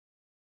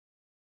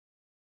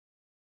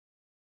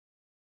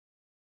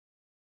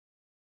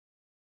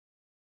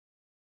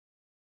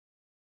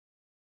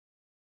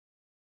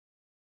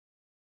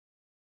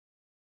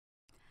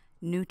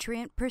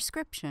Nutrient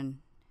prescription.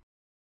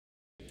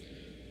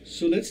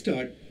 So let's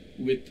start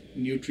with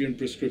nutrient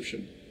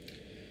prescription.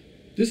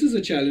 This is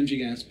a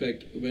challenging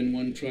aspect when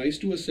one tries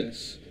to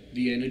assess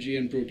the energy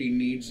and protein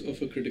needs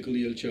of a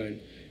critically ill child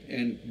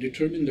and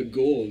determine the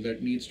goal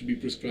that needs to be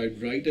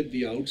prescribed right at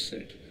the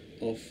outset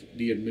of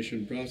the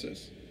admission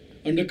process.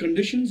 Under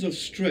conditions of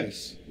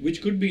stress,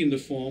 which could be in the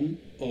form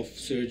of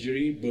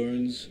surgery,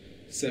 burns,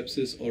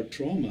 sepsis, or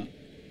trauma,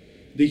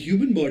 the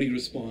human body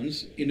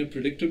responds in a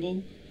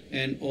predictable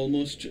and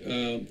almost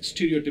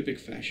stereotypic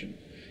fashion.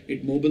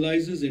 It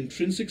mobilizes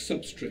intrinsic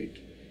substrate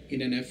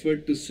in an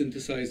effort to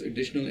synthesize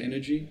additional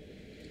energy,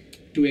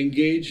 to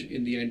engage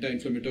in the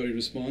anti-inflammatory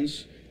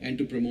response, and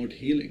to promote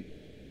healing.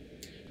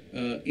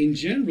 In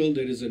general,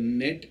 there is a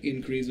net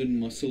increase in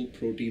muscle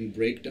protein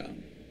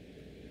breakdown.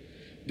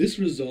 This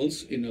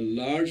results in a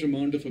large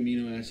amount of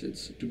amino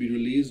acids to be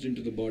released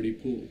into the body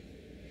pool.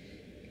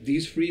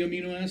 These free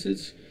amino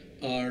acids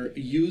are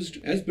used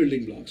as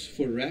building blocks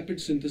for rapid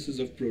synthesis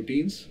of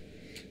proteins.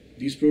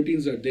 These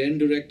proteins are then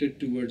directed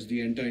towards the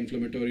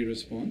anti-inflammatory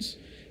response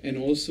and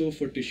also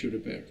for tissue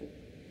repair.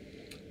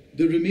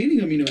 The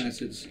remaining amino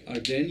acids are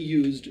then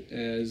used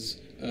as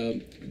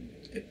the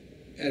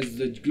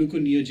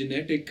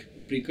gluconeogenetic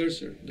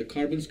precursor. The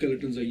carbon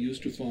skeletons are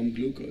used to form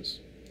glucose.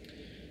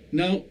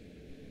 Now,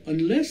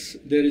 unless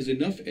there is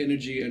enough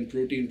energy and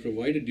protein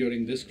provided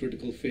during this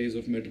critical phase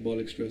of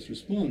metabolic stress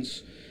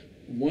response,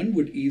 one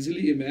would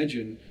easily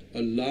imagine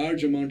a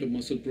large amount of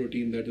muscle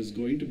protein that is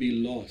going to be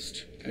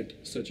lost at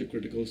such a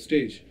critical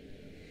stage.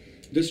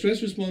 The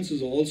stress response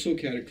is also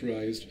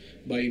characterized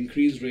by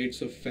increased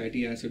rates of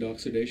fatty acid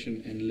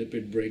oxidation and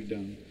lipid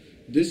breakdown.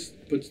 This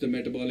puts the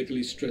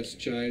metabolically stressed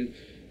child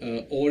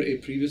or a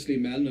previously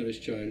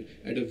malnourished child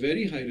at a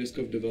very high risk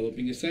of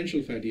developing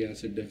essential fatty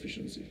acid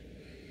deficiency.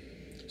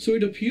 So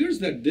it appears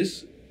that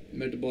this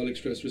metabolic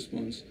stress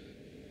response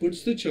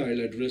puts the child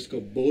at risk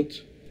of both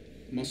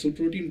muscle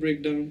protein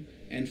breakdown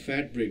and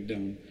fat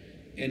breakdown,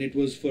 and it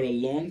was for a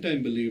long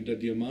time believed that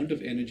the amount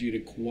of energy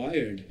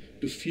required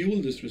to fuel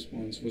this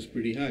response was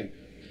pretty high.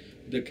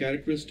 The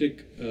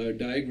characteristic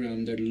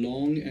diagram that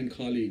Long and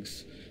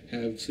colleagues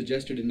have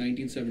suggested in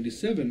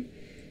 1977,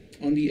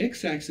 on the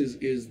x-axis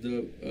is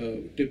the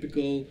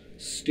typical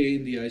stay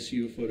in the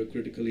ICU for a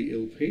critically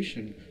ill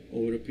patient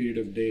over a period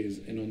of days,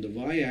 and on the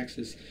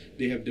y-axis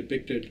they have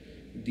depicted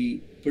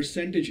the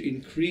percentage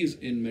increase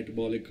in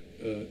metabolic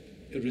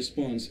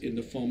response in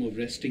the form of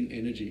resting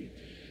energy.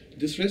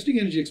 This resting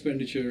energy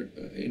expenditure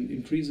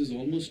increases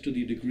almost to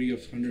the degree of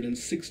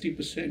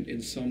 160%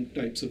 in some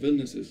types of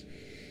illnesses,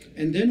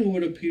 and then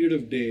over a period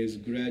of days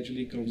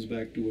gradually comes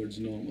back towards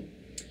normal.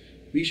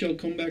 We shall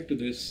come back to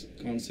this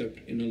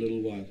concept in a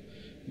little while,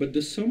 but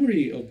the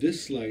summary of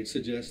this slide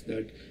suggests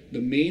that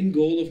the main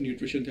goal of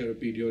nutrition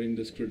therapy during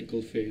this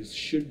critical phase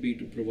should be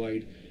to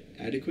provide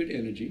adequate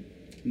energy,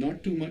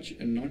 not too much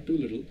and not too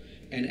little,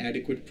 and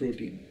adequate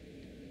protein.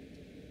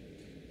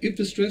 If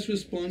the stress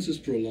response is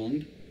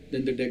prolonged,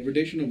 then the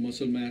degradation of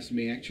muscle mass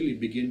may actually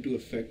begin to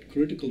affect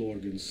critical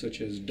organs such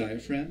as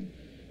diaphragm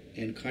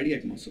and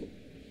cardiac muscle.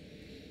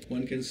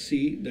 One can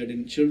see that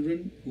in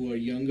children who are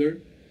younger,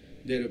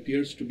 there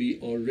appears to be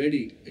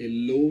already a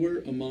lower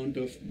amount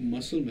of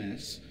muscle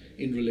mass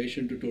in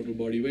relation to total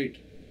body weight.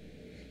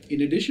 In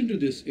addition to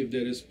this, if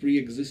there is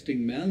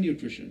pre-existing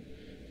malnutrition,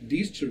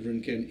 these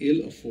children can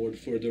ill afford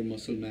further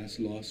muscle mass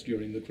loss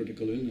during the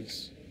critical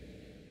illness.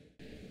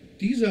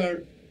 These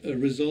are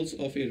results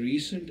of a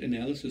recent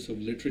analysis of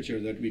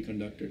literature that we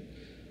conducted.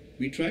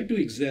 We tried to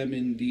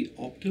examine the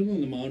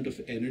optimal amount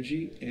of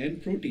energy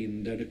and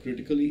protein that a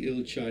critically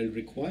ill child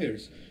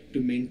requires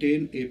to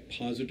maintain a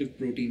positive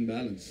protein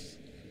balance.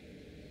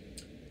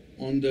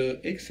 On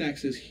the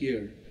x-axis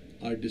here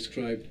are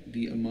described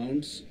the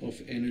amounts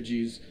of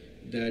energies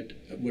that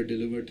were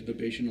delivered to the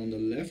patient on the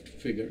left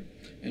figure,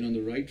 and on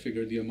the right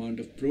figure the amount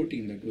of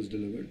protein that was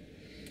delivered.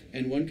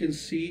 And one can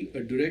see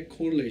a direct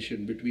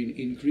correlation between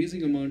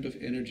increasing amount of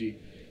energy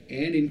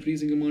and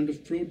increasing amount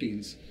of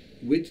proteins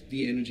with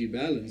the energy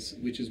balance,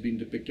 which is being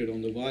depicted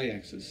on the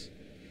y-axis.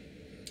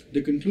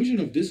 The conclusion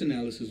of this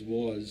analysis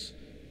was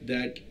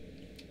that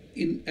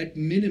at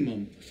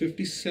minimum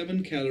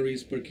 57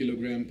 calories per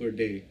kilogram per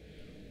day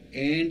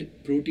and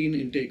protein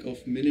intake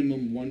of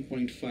minimum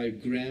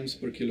 1.5 grams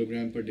per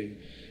kilogram per day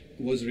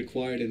was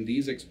required in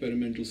these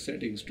experimental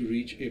settings to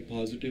reach a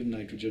positive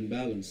nitrogen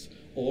balance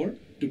or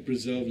to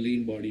preserve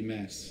lean body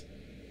mass.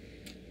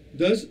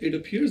 Thus, it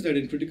appears that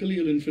in critically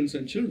ill infants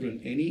and children,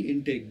 any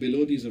intake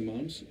below these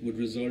amounts would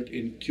result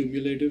in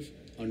cumulative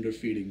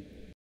underfeeding.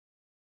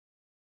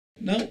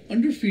 Now,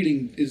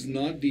 underfeeding is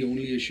not the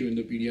only issue in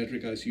the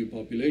pediatric ICU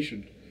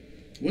population.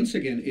 Once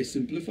again, a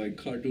simplified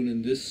cartoon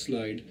in this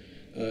slide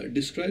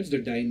describes the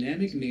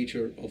dynamic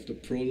nature of the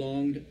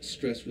prolonged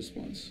stress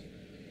response.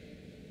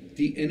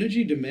 The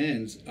energy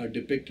demands are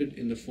depicted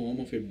in the form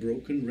of a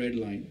broken red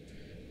line,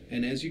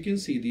 and as you can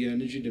see, the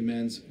energy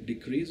demands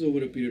decrease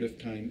over a period of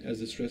time as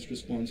the stress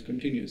response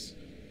continues.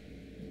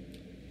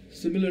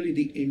 Similarly,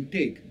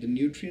 the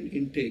nutrient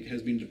intake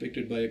has been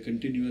depicted by a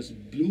continuous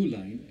blue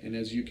line, and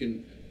as you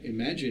can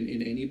imagine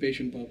in any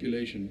patient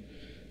population,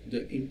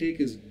 the intake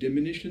is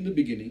diminished in the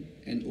beginning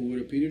and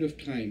over a period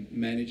of time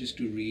manages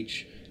to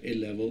reach a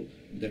level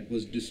that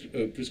was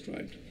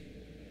prescribed.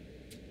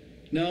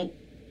 Now,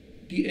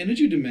 the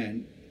energy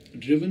demand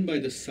driven by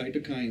the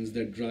cytokines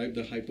that drive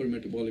the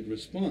hypermetabolic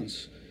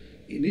response,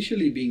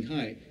 initially being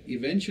high,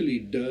 eventually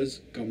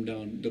does come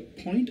down. The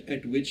point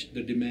at which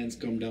the demands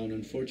come down,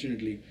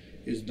 unfortunately,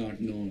 is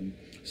not known.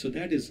 So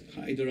that is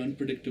either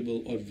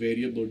unpredictable or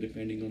variable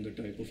depending on the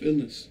type of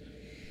illness.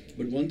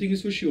 But one thing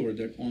is for sure,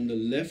 that on the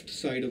left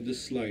side of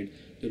this slide,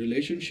 the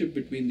relationship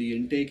between the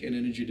intake and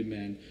energy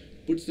demand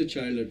puts the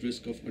child at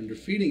risk of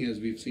underfeeding, as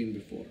we've seen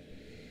before.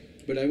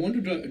 But I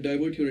want to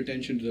divert your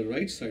attention to the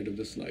right side of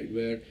the slide,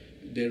 where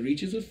there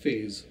reaches a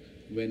phase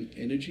when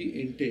energy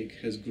intake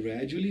has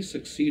gradually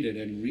succeeded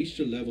and reached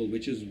a level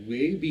which is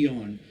way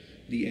beyond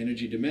the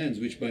energy demands,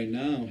 which by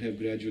now have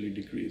gradually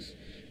decreased.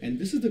 And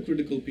this is the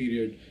critical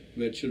period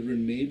where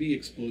children may be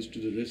exposed to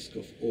the risk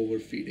of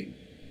overfeeding.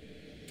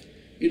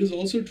 It is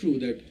also true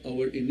that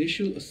our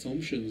initial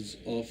assumptions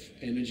of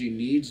energy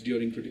needs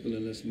during critical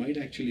illness might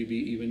actually be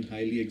even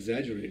highly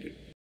exaggerated.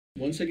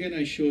 Once again,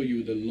 I show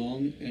you the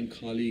Long and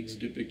colleagues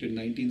depicted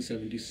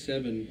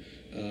 1977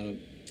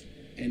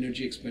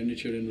 energy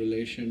expenditure in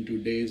relation to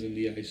days in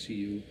the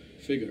ICU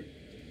figure.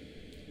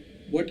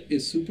 What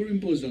is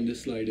superimposed on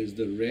this slide is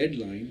the red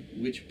line,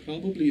 which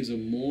probably is a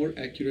more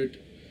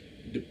accurate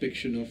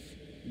depiction of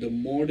the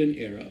modern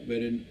era,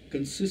 wherein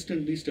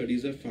consistently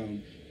studies have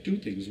found two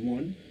things.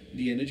 One,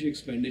 the energy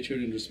expenditure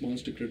in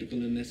response to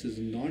critical illness is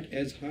not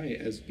as high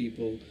as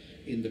people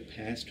in the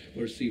past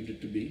perceived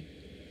it to be.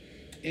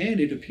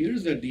 And it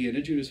appears that the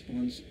energy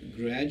response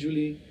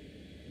gradually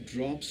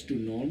drops to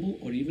normal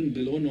or even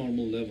below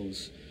normal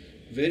levels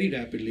very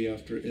rapidly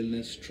after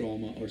illness,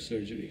 trauma, or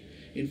surgery.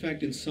 In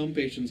fact, in some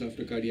patients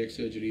after cardiac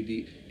surgery,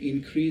 the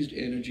increased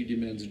energy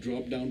demands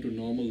drop down to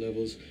normal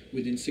levels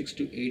within 6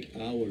 to 8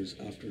 hours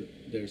after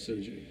their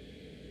surgery.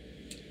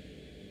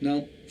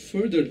 Now,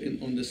 further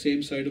on the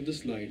same side of the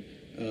slide,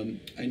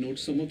 I note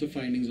some of the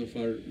findings of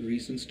our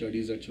recent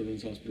studies at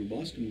Children's Hospital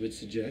Boston, which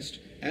suggest,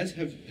 as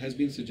has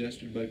been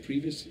suggested by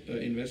previous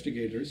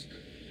investigators,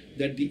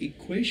 that the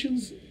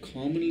equations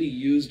commonly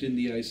used in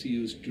the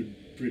ICUs to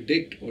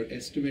predict or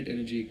estimate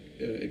energy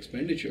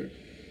expenditure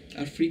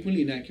are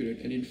frequently inaccurate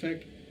and in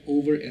fact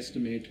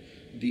overestimate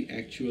the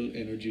actual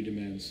energy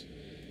demands.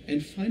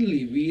 And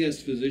finally, we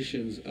as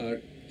physicians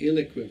are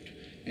ill-equipped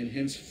and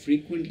hence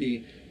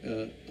frequently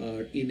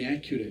are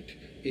inaccurate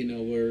in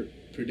our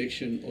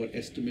prediction or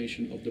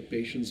estimation of the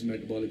patient's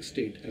metabolic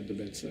state at the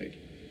bedside.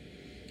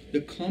 The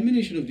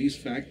combination of these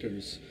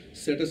factors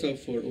set us up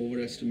for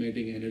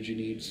overestimating energy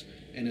needs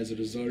and as a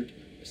result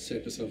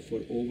set us up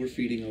for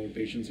overfeeding our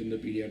patients in the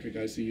pediatric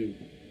ICU.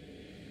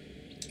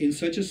 In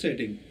such a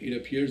setting, it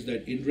appears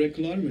that indirect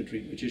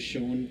calorimetry, which is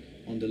shown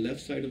on the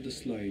left side of the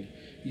slide,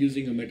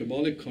 using a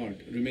metabolic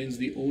cart remains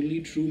the only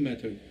true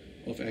method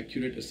of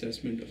accurate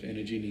assessment of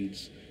energy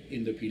needs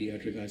in the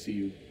pediatric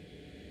ICU.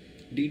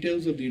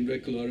 Details of the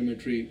indirect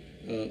calorimetry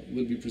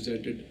will be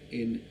presented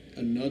in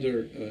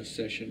another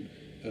session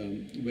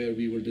where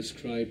we will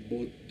describe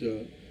both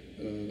the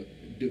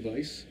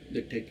device,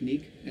 the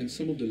technique, and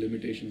some of the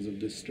limitations of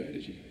this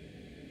strategy.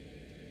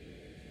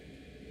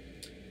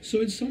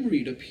 So in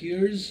summary, it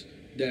appears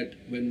that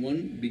when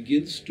one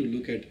begins to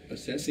look at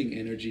assessing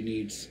energy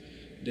needs,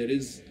 there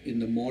is in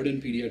the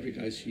modern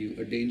pediatric ICU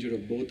a danger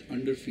of both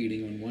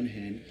underfeeding on one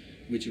hand,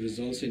 which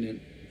results in an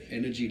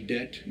energy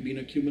debt being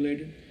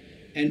accumulated,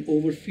 and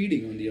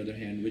overfeeding on the other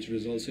hand, which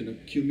results in a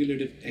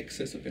cumulative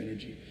excess of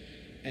energy.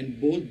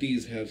 And both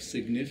these have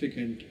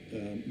significant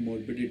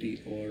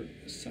morbidity or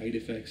side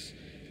effects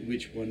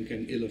which one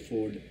can ill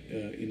afford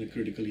in a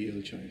critically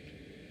ill child.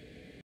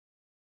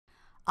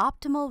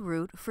 Optimal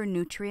route for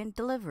nutrient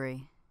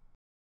delivery.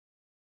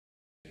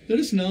 Let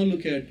us now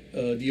look at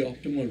the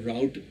optimal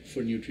route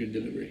for nutrient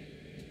delivery.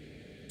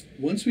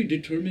 Once we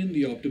determine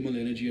the optimal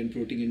energy and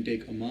protein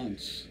intake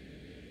amounts,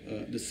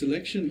 the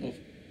selection of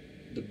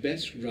the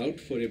best route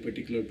for a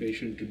particular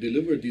patient to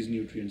deliver these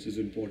nutrients is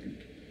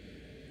important.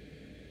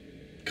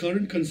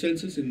 Current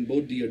consensus in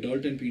both the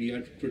adult and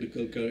pediatric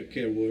critical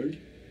care world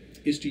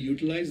is to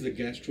utilize the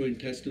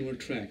gastrointestinal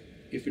tract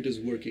if it is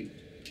working.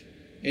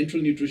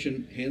 Enteral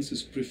nutrition hence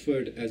is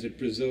preferred as it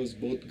preserves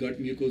both gut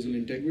mucosal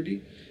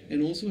integrity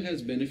and also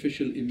has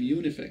beneficial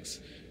immune effects.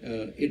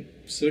 It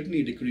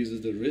certainly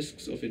decreases the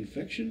risks of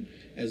infection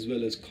as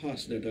well as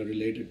costs that are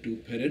related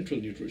to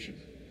parenteral nutrition.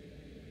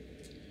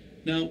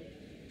 Now,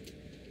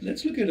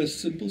 let's look at a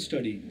simple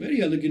study,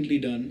 very elegantly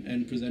done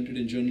and presented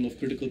in Journal of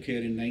Critical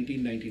Care in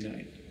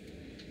 1999.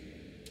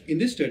 In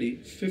this study,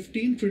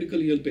 15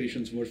 critically ill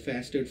patients were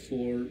fasted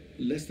for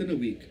less than a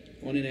week,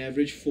 on an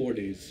average 4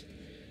 days.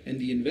 And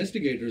the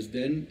investigators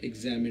then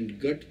examined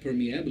gut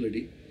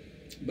permeability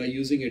by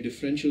using a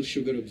differential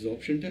sugar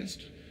absorption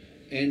test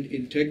and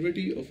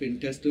integrity of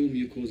intestinal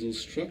mucosal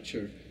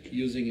structure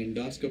using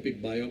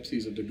endoscopic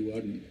biopsies of the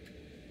duodenum.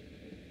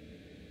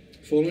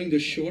 Following the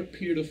short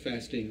period of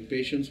fasting,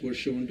 patients were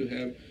shown to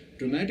have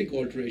dramatic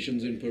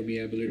alterations in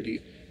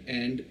permeability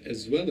and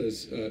as well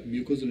as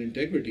mucosal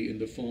integrity in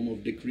the form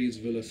of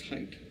decreased villus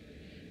height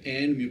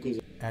and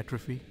mucosal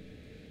atrophy.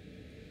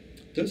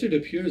 Thus, it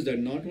appears that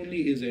not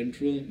only is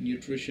enteral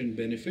nutrition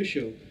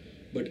beneficial,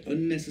 but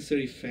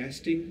unnecessary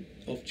fasting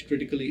of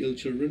critically ill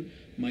children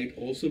might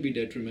also be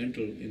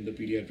detrimental in the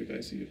pediatric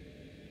ICU.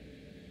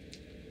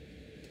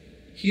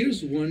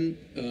 Here's one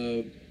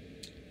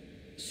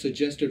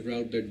suggested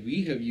route that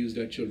we have used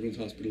at Children's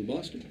Hospital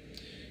Boston.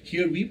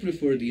 Here we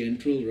prefer the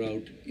enteral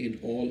route in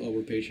all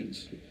our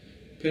patients.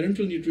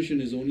 Parenteral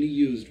nutrition is only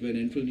used when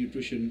enteral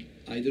nutrition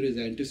either is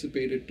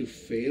anticipated to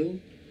fail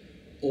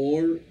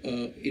or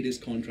it is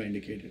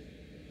contraindicated.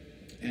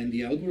 And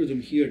the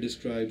algorithm here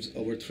describes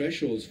our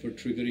thresholds for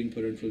triggering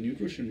parenteral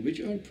nutrition,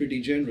 which are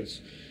pretty generous.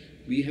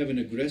 We have an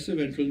aggressive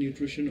enteral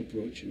nutrition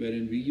approach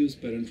wherein we use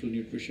parenteral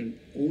nutrition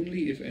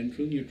only if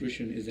enteral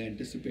nutrition is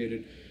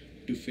anticipated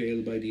to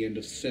fail by the end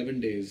of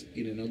 7 days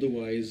in an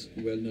otherwise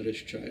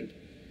well-nourished child.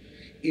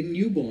 In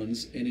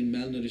newborns and in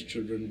malnourished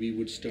children, we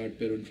would start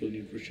parenteral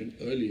nutrition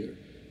earlier,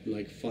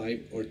 like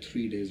 5 or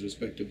 3 days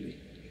respectively.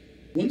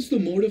 Once the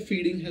mode of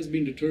feeding has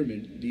been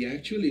determined, the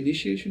actual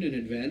initiation and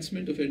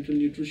advancement of enteral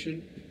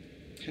nutrition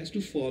has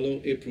to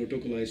follow a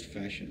protocolized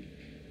fashion,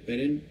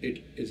 wherein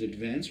it is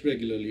advanced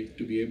regularly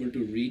to be able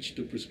to reach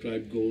the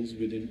prescribed goals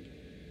within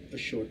a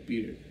short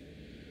period.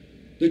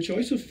 The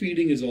choice of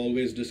feeding is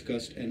always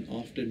discussed and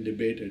often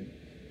debated.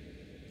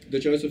 The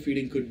choice of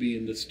feeding could be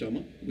in the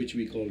stomach, which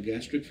we call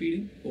gastric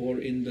feeding, or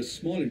in the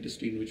small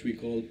intestine, which we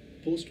call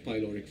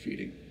post-pyloric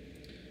feeding.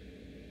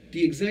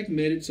 The exact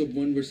merits of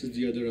one versus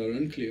the other are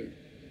unclear,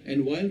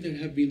 and while there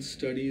have been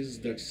studies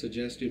that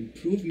suggest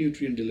improved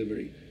nutrient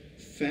delivery,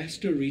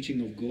 faster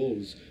reaching of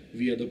goals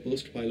via the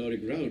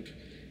post-pyloric route,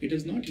 it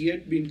has not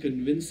yet been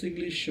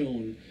convincingly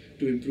shown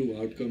to improve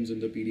outcomes in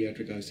the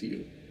pediatric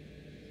ICU.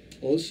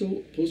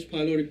 Also,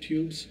 post-pyloric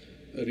tubes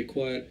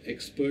require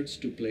experts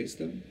to place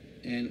them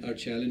and are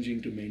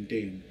challenging to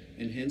maintain,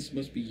 and hence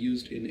must be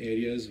used in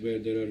areas where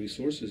there are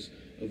resources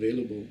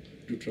available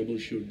to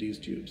troubleshoot these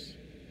tubes.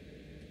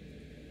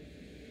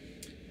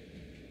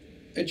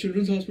 At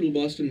Children's Hospital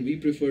Boston, we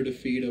prefer to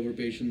feed our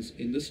patients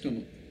in the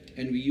stomach,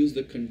 and we use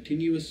the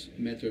continuous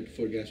method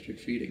for gastric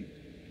feeding.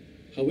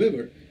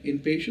 However, in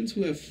patients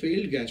who have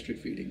failed gastric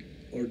feeding,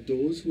 or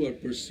those who are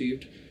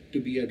perceived to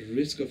be at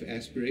risk of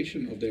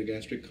aspiration of their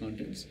gastric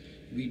contents,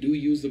 we do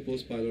use the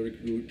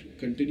post-pyloric route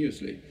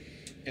continuously,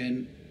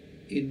 and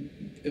in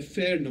a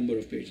fair number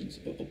of patients,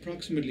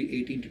 approximately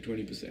 18 to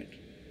 20%.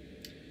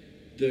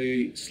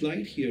 The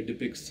slide here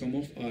depicts some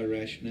of our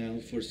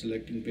rationale for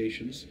selecting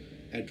patients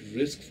at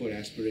risk for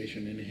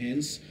aspiration and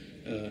hence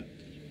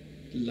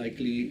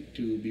likely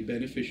to be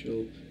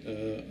beneficial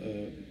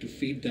to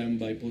feed them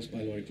by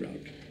post-pyloric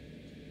route.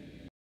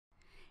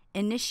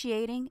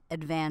 Initiating,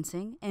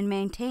 advancing, and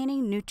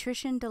maintaining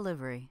nutrition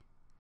delivery.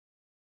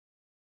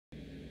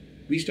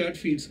 We start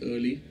feeds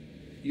early,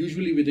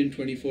 usually within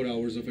 24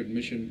 hours of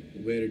admission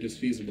where it is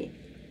feasible,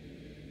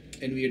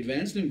 and we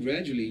advance them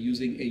gradually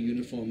using a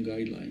uniform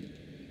guideline.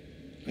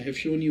 I have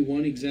shown you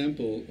one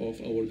example of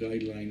our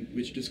guideline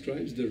which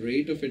describes the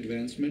rate of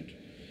advancement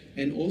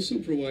and also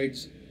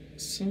provides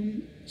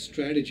some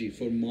strategy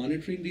for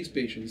monitoring these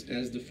patients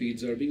as the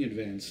feeds are being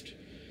advanced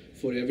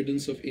for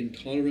evidence of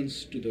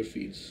intolerance to their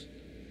feeds.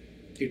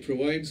 It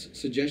provides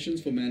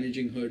suggestions for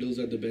managing hurdles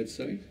at the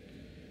bedside.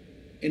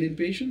 And in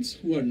patients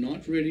who are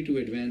not ready to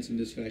advance in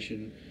this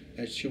fashion,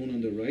 as shown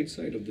on the right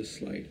side of this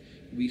slide,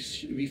 we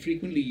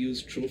frequently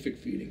use trophic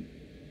feeding.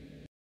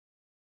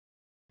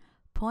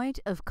 Point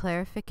of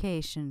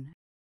clarification.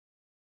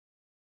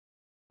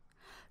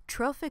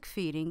 Trophic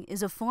feeding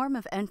is a form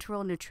of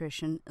enteral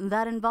nutrition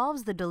that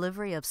involves the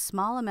delivery of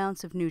small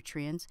amounts of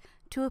nutrients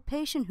to a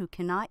patient who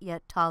cannot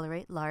yet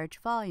tolerate large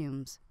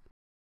volumes.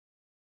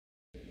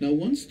 Now,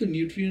 once the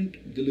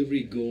nutrient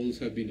delivery goals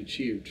have been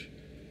achieved,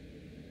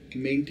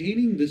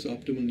 maintaining this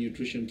optimal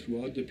nutrition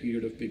throughout the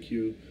period of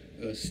PICU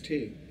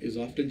stay is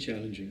often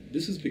challenging.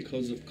 This is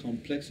because of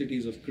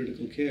complexities of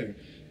critical care,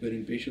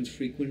 wherein patients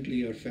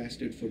frequently are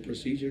fasted for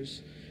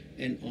procedures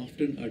and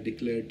often are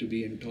declared to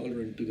be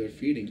intolerant to their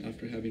feeding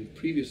after having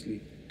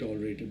previously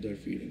tolerated their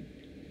feeding.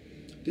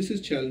 This is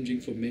challenging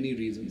for many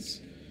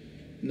reasons.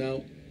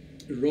 Now,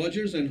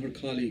 Rogers and her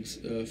colleagues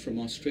from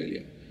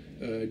Australia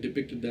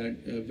depicted that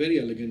very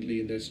elegantly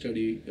in their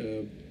study,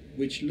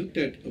 which looked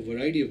at a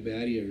variety of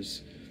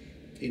barriers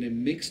in a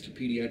mixed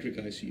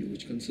pediatric ICU,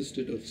 which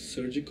consisted of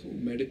surgical,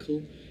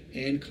 medical,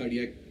 and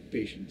cardiac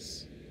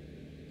patients.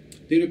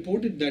 They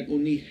reported that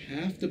only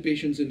half the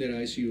patients in their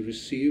ICU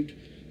received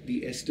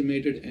the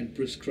estimated and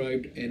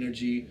prescribed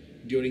energy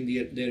during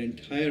their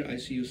entire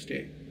ICU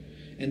stay.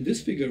 And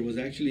this figure was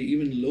actually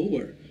even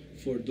lower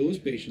for those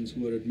patients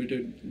who were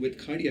admitted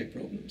with cardiac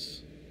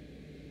problems.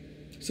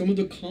 Some of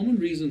the common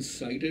reasons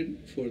cited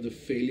for the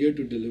failure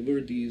to deliver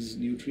these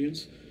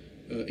nutrients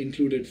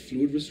included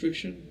fluid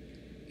restriction,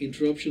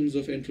 interruptions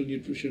of enteral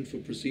nutrition for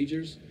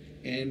procedures,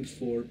 and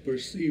for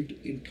perceived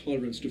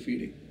intolerance to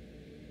feeding.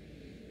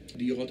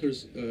 The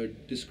authors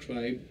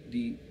describe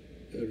the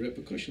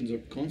repercussions or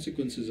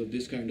consequences of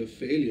this kind of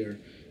failure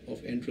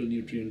of enteral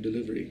nutrient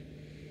delivery.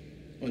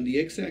 On the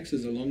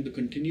x-axis, along the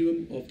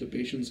continuum of the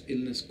patient's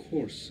illness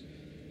course,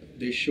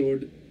 they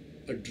showed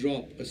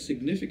a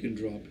significant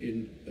drop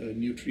in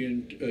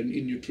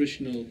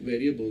nutritional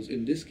variables,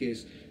 in this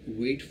case,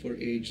 weight for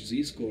age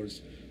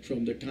z-scores,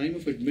 from the time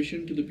of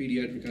admission to the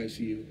pediatric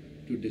ICU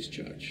to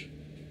discharge.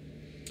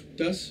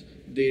 Thus,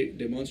 they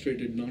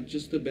demonstrated not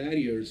just the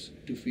barriers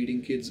to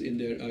feeding kids in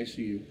their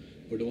ICU,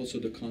 but also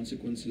the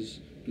consequences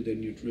to their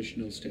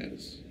nutritional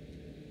status.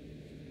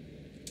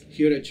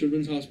 Here at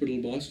Children's Hospital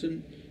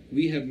Boston,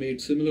 we have made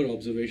similar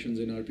observations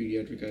in our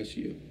pediatric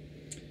ICU.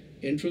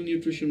 Enteral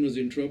nutrition was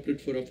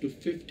interrupted for up to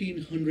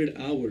 1,500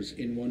 hours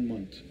in 1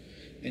 month,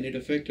 and it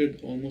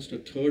affected almost a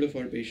third of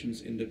our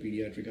patients in the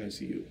pediatric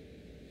ICU.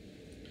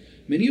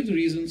 Many of the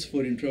reasons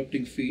for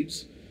interrupting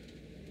feeds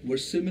were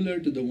similar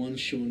to the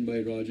ones shown by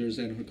Rogers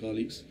and her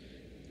colleagues,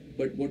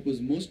 but what was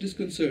most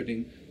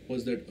disconcerting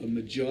was that a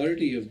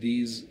majority of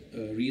these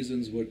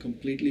reasons were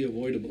completely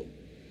avoidable.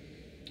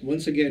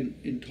 Once again,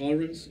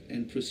 intolerance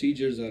and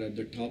procedures are at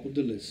the top of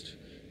the list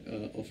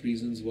of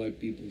reasons why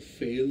people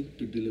fail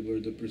to deliver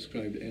the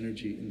prescribed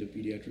energy in the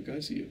pediatric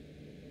ICU.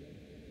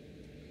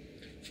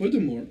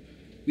 Furthermore,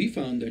 we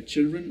found that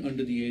children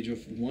under the age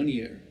of 1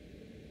 year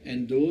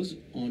and those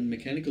on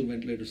mechanical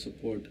ventilator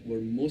support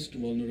were most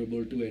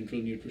vulnerable to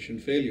enteral nutrition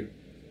failure.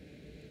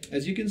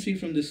 As you can see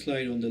from this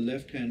slide on the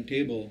left-hand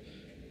table,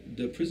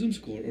 the PRISM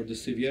score, or the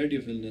severity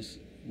of illness,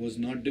 was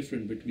not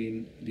different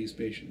between these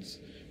patients,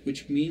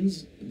 which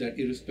means that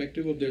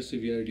irrespective of their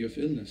severity of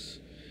illness,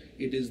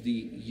 it is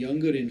the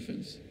younger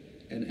infants,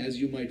 and as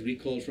you might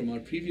recall from our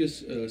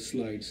previous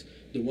slides,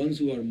 the ones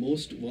who are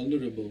most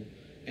vulnerable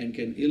and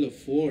can ill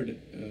afford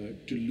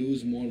to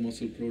lose more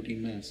muscle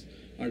protein mass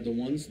are the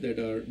ones that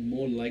are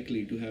more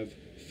likely to have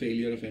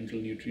failure of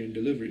enteral nutrient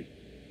delivery.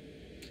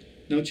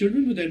 Now,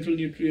 children with enteral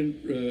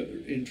nutrient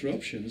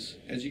interruptions,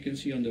 as you can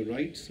see on the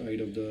right side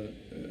of the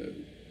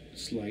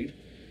slide,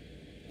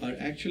 are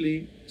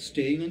actually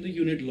staying on the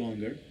unit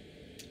longer.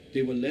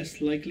 They were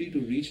less likely to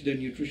reach their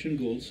nutrition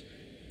goals,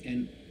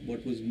 and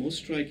what was most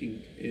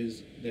striking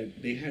is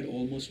that they had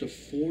almost a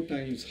 4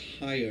 times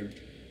higher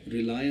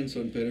reliance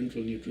on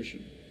parenteral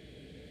nutrition.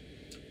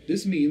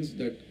 This means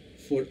that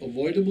for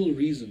avoidable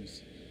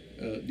reasons,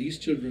 these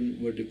children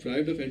were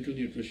deprived of enteral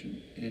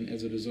nutrition and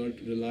as a result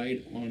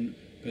relied on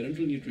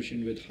parenteral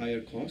nutrition with higher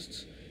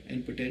costs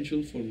and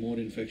potential for more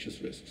infectious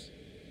risks.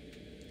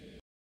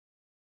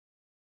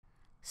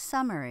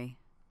 Summary.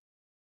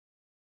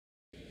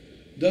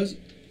 Thus,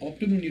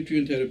 optimal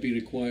nutrient therapy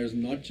requires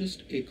not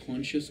just a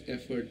conscious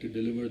effort to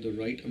deliver the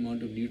right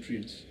amount of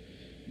nutrients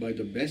by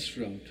the best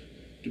route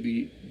to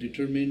be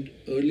determined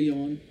early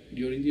on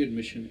during the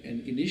admission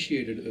and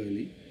initiated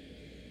early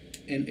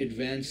and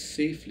advanced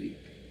safely,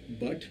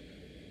 but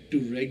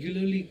to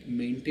regularly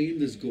maintain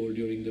this goal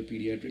during the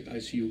pediatric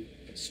ICU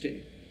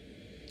stay.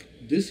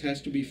 This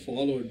has to be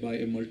followed by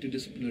a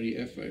multidisciplinary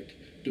effort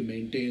to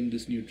maintain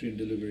this nutrient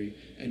delivery,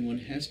 and one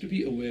has to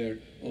be aware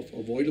of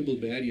avoidable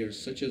barriers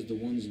such as the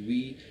ones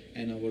we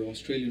and our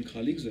Australian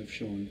colleagues have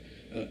shown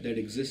that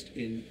exist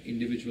in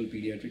individual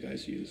pediatric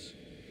ICUs.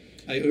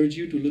 I urge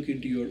you to look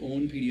into your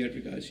own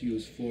pediatric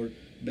ICUs for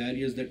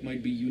barriers that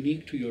might be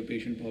unique to your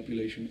patient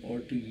population or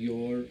to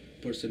your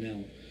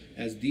personnel,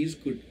 as these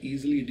could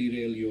easily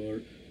derail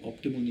your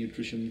optimal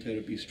nutrition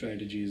therapy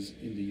strategies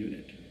in the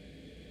unit.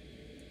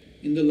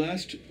 In the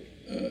last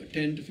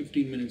 10 to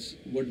 15 minutes,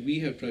 what we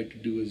have tried to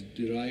do is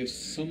derive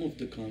some of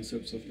the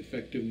concepts of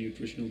effective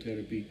nutritional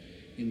therapy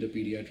in the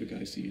pediatric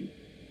ICU.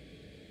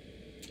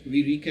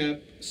 We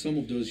recap some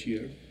of those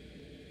here.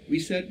 We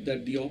said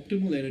that the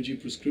optimal energy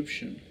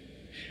prescription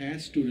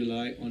has to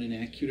rely on an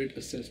accurate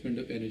assessment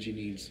of energy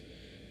needs.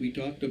 We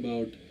talked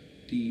about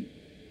the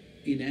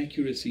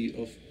inaccuracy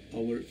of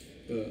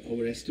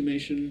our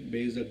estimation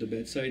based at the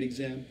bedside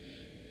exam,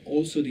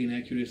 also the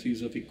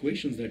inaccuracies of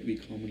equations that we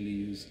commonly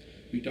use.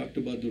 We talked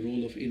about the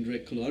role of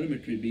indirect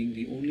calorimetry being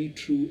the only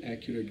true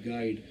accurate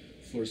guide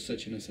for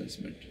such an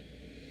assessment.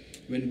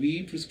 When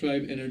we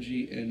prescribe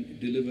energy and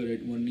deliver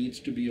it, one needs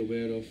to be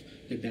aware of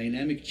the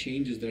dynamic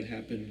changes that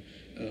happen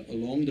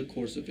along the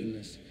course of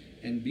illness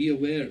and be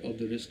aware of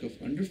the risk of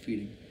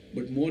underfeeding,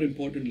 but more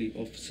importantly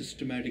of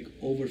systematic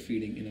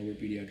overfeeding in our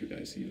pediatric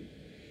ICU.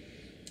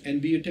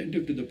 And be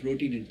attentive to the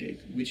protein intake,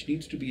 which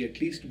needs to be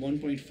at least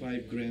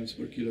 1.5 grams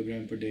per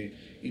kilogram per day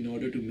in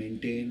order to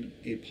maintain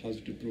a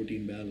positive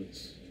protein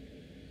balance.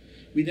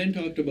 We then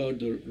talked about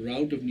the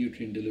route of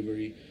nutrient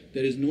delivery.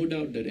 There is no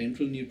doubt that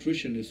enteral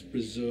nutrition is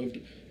preserved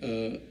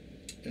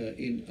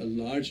in a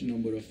large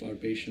number of our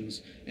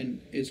patients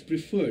and is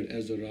preferred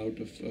as a route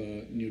of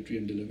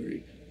nutrient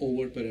delivery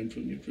over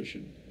parenteral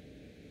nutrition.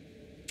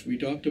 We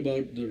talked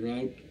about the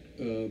route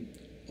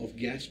of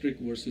gastric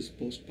versus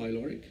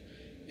post-pyloric.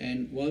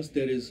 And whilst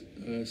there is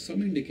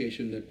some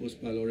indication that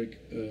post-pyloric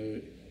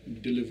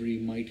delivery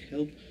might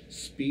help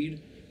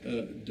speed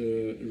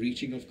the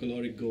reaching of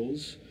caloric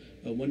goals,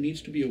 one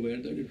needs to be aware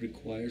that it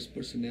requires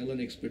personnel and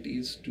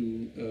expertise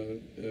to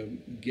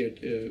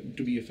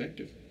be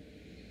effective.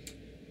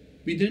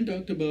 We then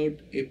talked about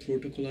a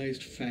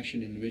protocolized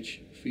fashion in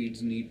which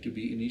feeds need to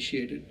be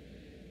initiated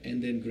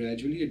and then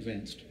gradually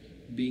advanced,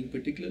 being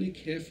particularly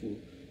careful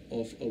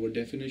of our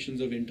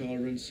definitions of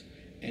intolerance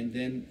and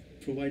then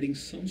providing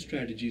some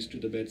strategies to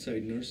the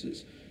bedside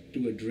nurses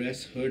to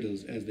address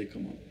hurdles as they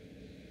come up.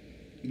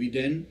 We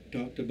then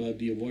talked about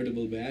the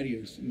avoidable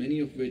barriers, many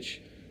of which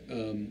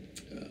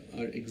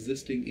are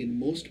existing in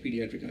most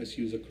pediatric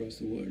ICUs across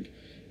the world,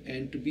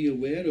 and to be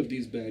aware of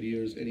these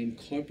barriers and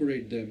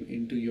incorporate them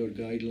into your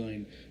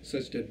guideline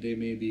such that they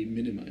may be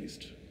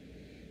minimized.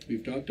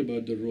 We've talked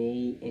about the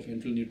role of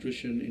enteral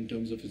nutrition in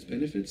terms of its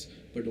benefits,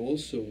 but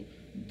also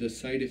the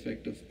side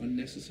effect of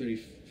unnecessary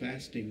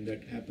fasting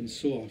that happens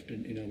so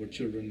often in our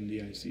children in the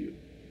ICU.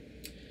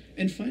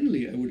 And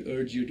finally, I would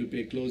urge you to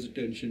pay close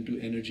attention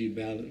to energy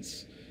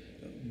balance.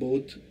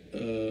 Both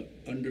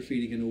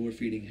underfeeding and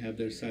overfeeding have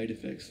their side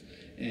effects,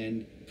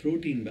 and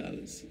protein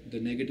balance, the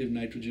negative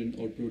nitrogen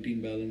or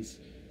protein balance,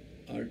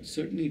 are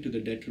certainly to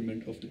the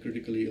detriment of the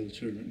critically ill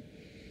children.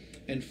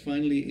 And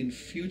finally, in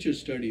future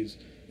studies,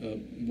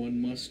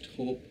 one must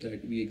hope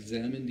that we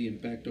examine the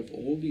impact of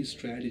all these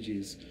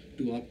strategies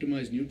to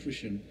optimize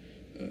nutrition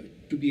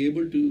to be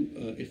able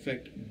to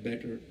effect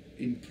better,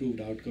 improved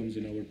outcomes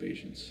in our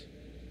patients.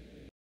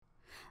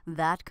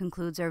 That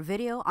concludes our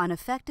video on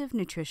effective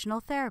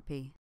nutritional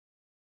therapy.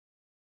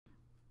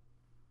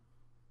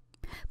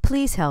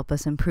 Please help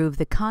us improve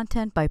the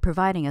content by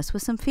providing us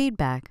with some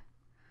feedback.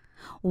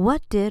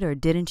 What did or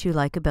didn't you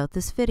like about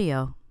this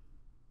video?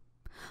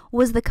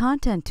 Was the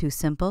content too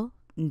simple,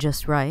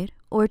 just right,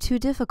 or too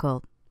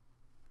difficult?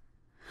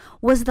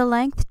 Was the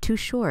length too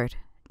short,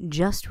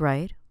 just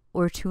right,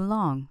 or too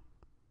long?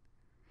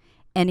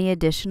 Any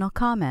additional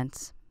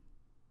comments?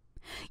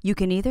 You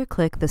can either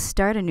click the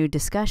Start a New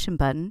Discussion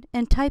button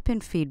and type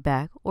in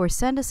feedback, or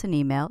send us an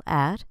email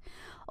at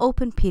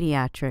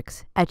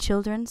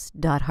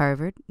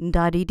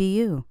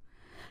openpediatrics@childrens.harvard.edu.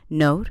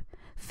 Note,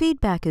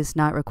 feedback is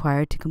not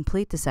required to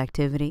complete this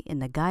activity in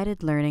the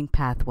guided learning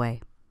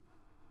pathway.